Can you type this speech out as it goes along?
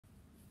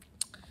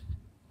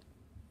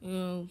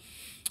Yo,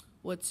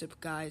 what's up,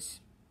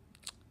 guys?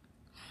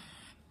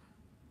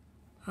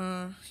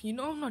 I'm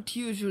not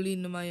usually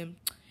in my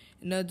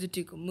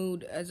energetic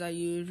mood as I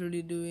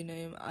usually do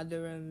in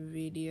other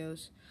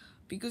videos,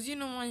 because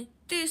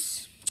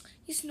this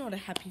is not a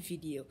happy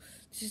video.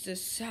 This is a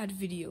sad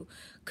video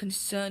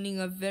concerning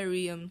a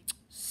very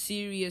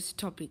serious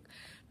topic.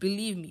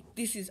 Believe me,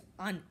 this is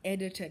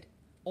unedited,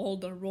 all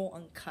the raw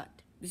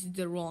uncut. This is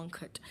the raw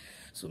uncut.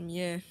 So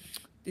yeah,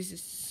 this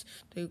is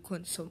the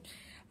one. So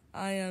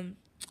I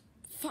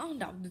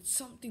found out that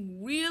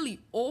something really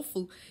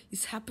awful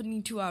is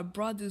happening to our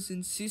brothers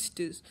and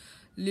sisters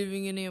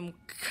living in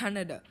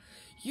Canada.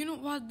 You know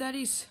what that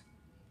is?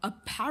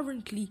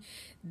 Apparently,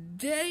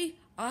 they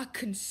are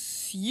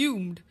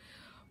consumed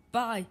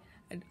by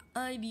an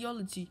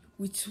ideology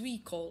which we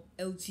call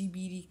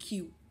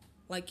LGBTQ.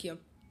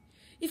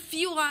 If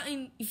you are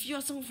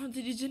someone from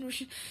the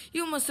generation,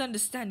 you must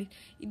understand it.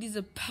 It is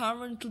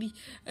apparently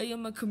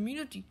a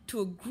community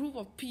to a group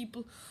of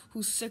people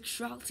whose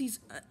sexualities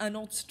are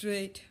not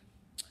straight.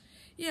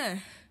 Yeah.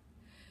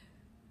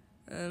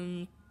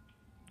 And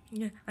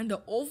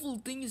the awful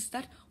thing is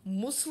that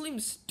Muslim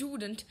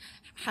student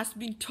has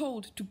been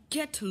told to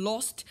get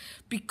lost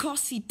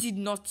because he did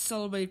not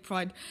celebrate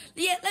Pride.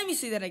 Yeah, let me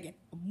say that again.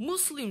 A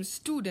Muslim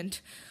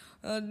student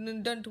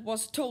that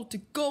was told to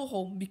go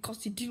home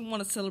because he didn't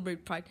want to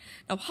celebrate Pride.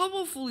 Now, how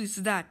awful is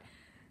that?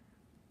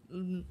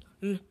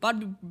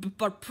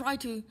 But prior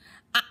to,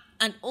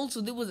 and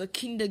also there was a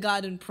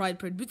kindergarten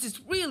Pride, which is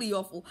really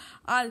awful.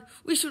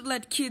 We should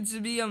let kids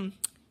be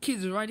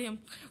kids, right?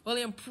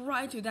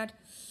 Prior to that,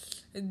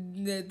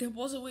 there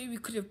was a way we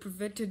could have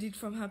prevented it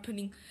from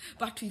happening,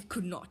 but we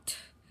could not.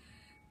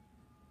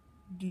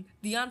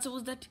 The answer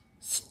was that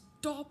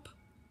stop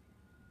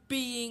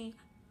being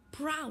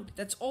proud.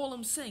 That's all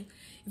I'm saying.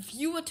 If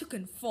you were to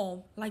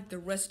conform like the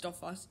rest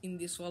of us in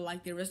this world,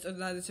 like the rest of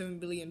the other 7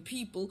 billion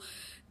people,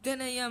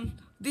 then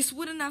this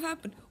wouldn't have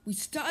happened. We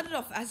started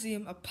off as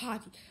a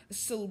party, a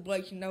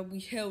celebration that we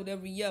held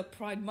every year,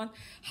 Pride Month.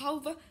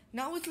 However,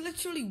 now it's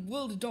literally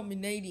world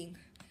dominating.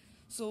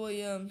 So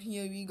here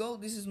we go.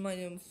 This is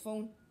my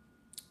phone.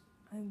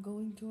 I'm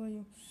going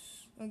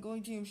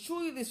to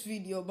show you this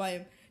video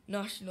by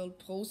National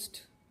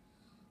Post.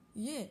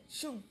 Yeah,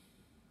 sure.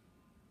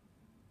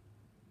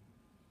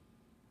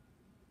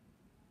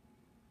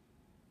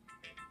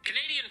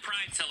 Canadian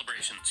Pride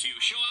celebrations. You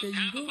show up,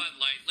 have a Bud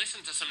Light,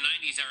 listen to some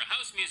 90s era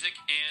house music,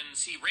 and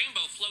see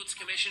rainbow floats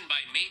commissioned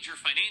by major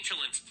financial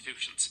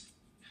institutions.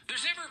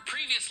 There's never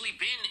previously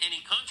been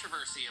any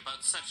controversy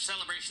about such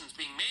celebrations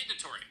being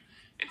mandatory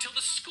until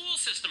the school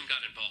system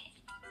got involved.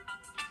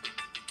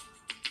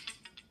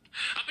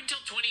 Up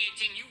until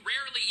 2018, you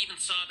rarely even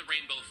saw the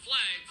rainbow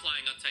flag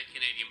flying outside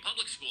Canadian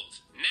public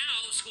schools.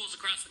 Now, schools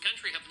across the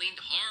country have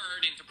leaned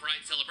hard into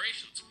Pride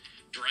celebrations.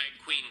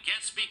 Drag queen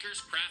guest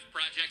speakers, craft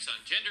projects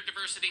on gender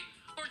diversity,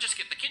 or just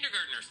get the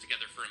kindergartners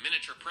together for a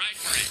miniature Pride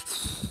parade.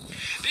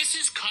 This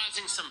is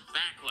causing some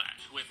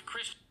backlash with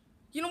Christian.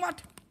 You know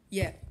what?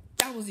 Yeah,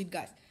 that was it,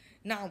 guys.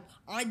 Now,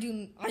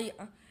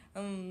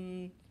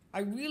 I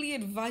really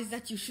advise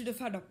that you should have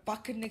had a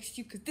bucket next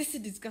to you, because this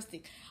is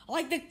disgusting.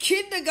 Like the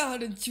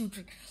kindergarten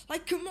children.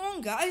 Like, come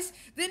on, guys.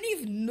 They didn't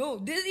even know.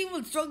 They're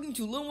even struggling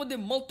to learn what their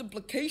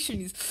multiplication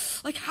is.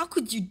 Like, how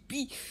could you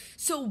be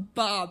so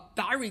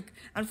barbaric?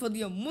 And for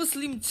the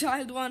Muslim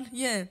child one,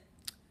 yeah.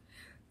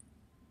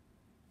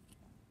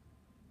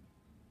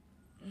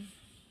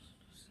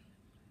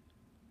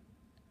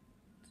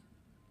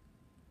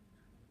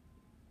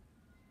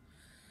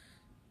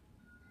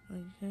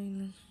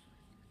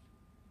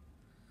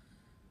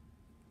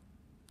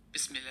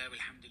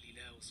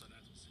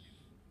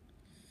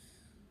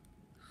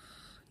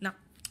 Now,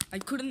 I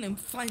couldn't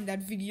find that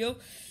video,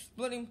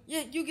 but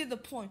yeah, you get the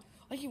point.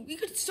 Like, we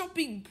could stop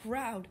being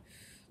proud.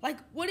 Like,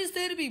 what is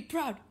there to be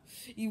proud?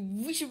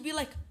 We should be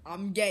like,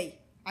 I'm gay,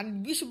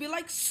 and we should be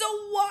like, so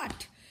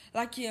what?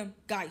 Like,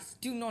 guys,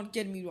 do not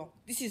get me wrong.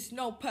 This is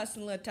no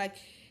personal attack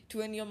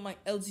to any of my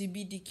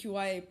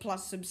LGBTQIA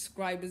plus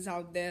subscribers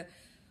out there,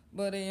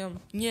 but yeah.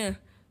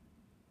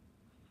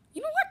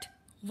 You know what?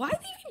 Why are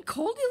they even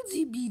called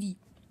LGBT?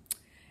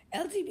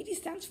 LGBT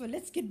stands for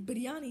Let's Get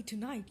Biryani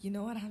Tonight, you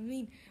know what I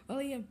mean?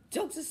 Well,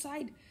 jokes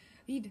aside,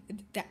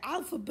 the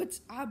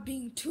alphabets are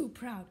being too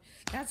proud.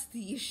 That's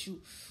the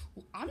issue.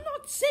 I'm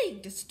not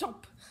saying to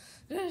stop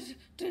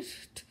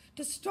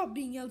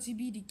being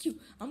LGBTQ.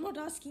 I'm not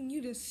asking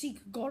you to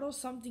seek God or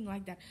something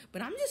like that.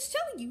 But I'm just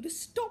telling you to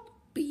stop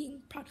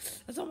being proud.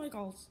 That's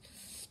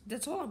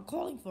all I'm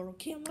calling for,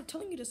 okay? I'm not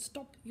telling you to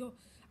stop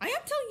I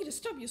am telling you to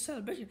stop your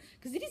celebration,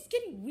 because it is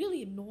getting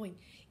really annoying.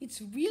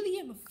 It's really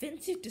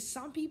offensive to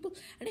some people,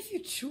 and if you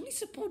truly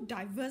support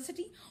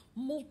diversity,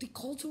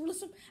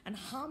 multiculturalism, and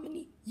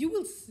harmony, you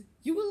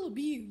will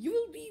be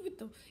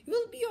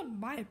on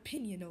my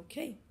opinion,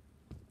 okay?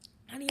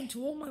 And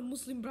to all my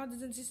Muslim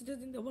brothers and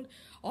sisters in the world,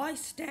 I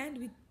stand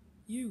with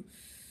you.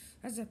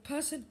 As a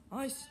person,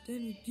 I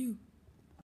stand with you.